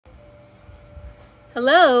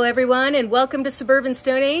Hello everyone and welcome to Suburban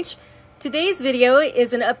Stone Age. Today's video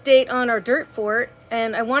is an update on our dirt fort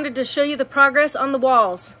and I wanted to show you the progress on the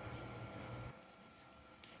walls.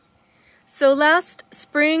 So last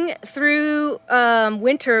spring through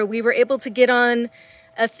winter we were able to get on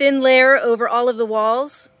a thin layer over all of the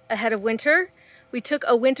walls ahead of winter. We took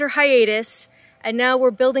a winter hiatus and now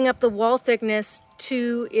we're building up the wall thickness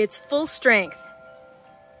to its full strength.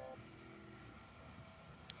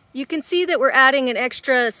 You can see that we're adding an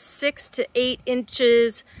extra 6 to 8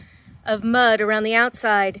 inches of mud around the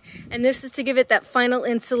outside, and this is to give it that final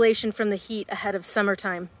insulation from the heat ahead of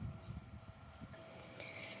summertime.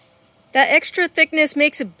 That extra thickness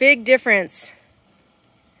makes a big difference.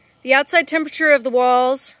 The outside temperature of the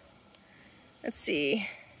walls, let's see,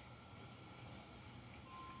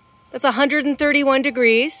 that's 131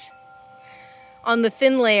 degrees on the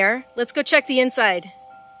thin layer. Let's go check the inside.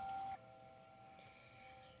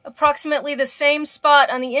 Approximately the same spot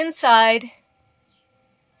on the inside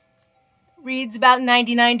reads about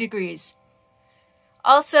 99 degrees.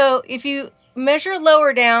 Also, if you measure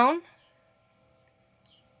lower down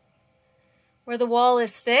where the wall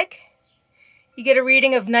is thick, you get a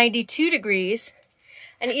reading of 92 degrees,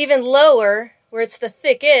 and even lower where it's the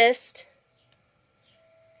thickest,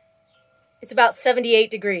 it's about 78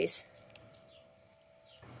 degrees.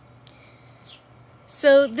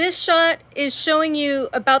 So this shot is showing you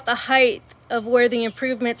about the height of where the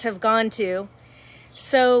improvements have gone to.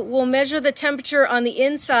 So we'll measure the temperature on the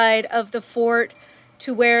inside of the fort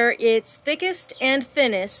to where it's thickest and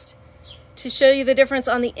thinnest to show you the difference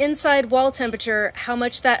on the inside wall temperature, how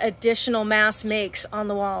much that additional mass makes on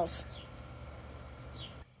the walls.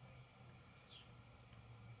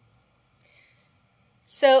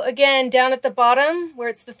 So again, down at the bottom where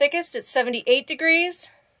it's the thickest, it's 78 degrees.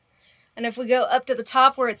 And if we go up to the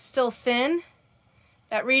top where it's still thin,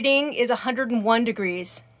 that reading is 101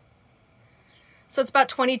 degrees. So it's about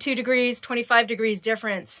 22 degrees, 25 degrees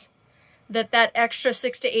difference that extra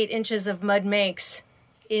 6 to 8 inches of mud makes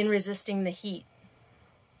in resisting the heat.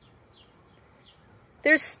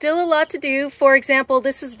 There's still a lot to do. For example,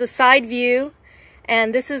 this is the side view,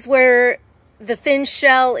 and this is where the thin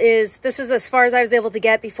shell is. This is as far as I was able to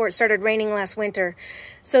get before it started raining last winter.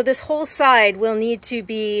 So this whole side will need to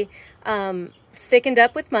be thickened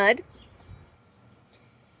up with mud.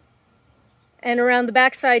 And around the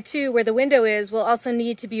back side too, where the window is, will also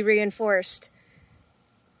need to be reinforced.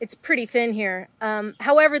 It's pretty thin here.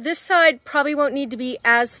 However, this side probably won't need to be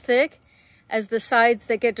as thick as the sides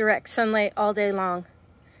that get direct sunlight all day long.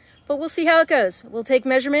 But we'll see how it goes. We'll take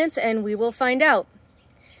measurements and we will find out.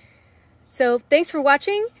 So thanks for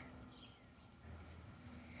watching.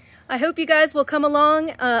 I hope you guys will come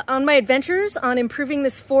along on my adventures on improving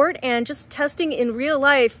this fort and just testing in real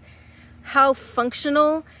life how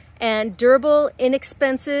functional and durable,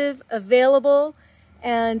 inexpensive, available,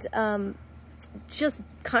 and just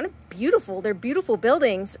kind of beautiful. They're beautiful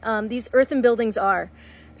buildings. These earthen buildings are.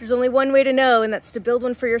 There's only one way to know, and that's to build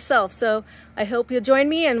one for yourself. So I hope you'll join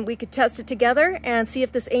me and we could test it together and see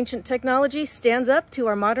if this ancient technology stands up to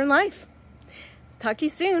our modern life. Talk to you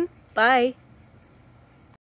soon. Bye.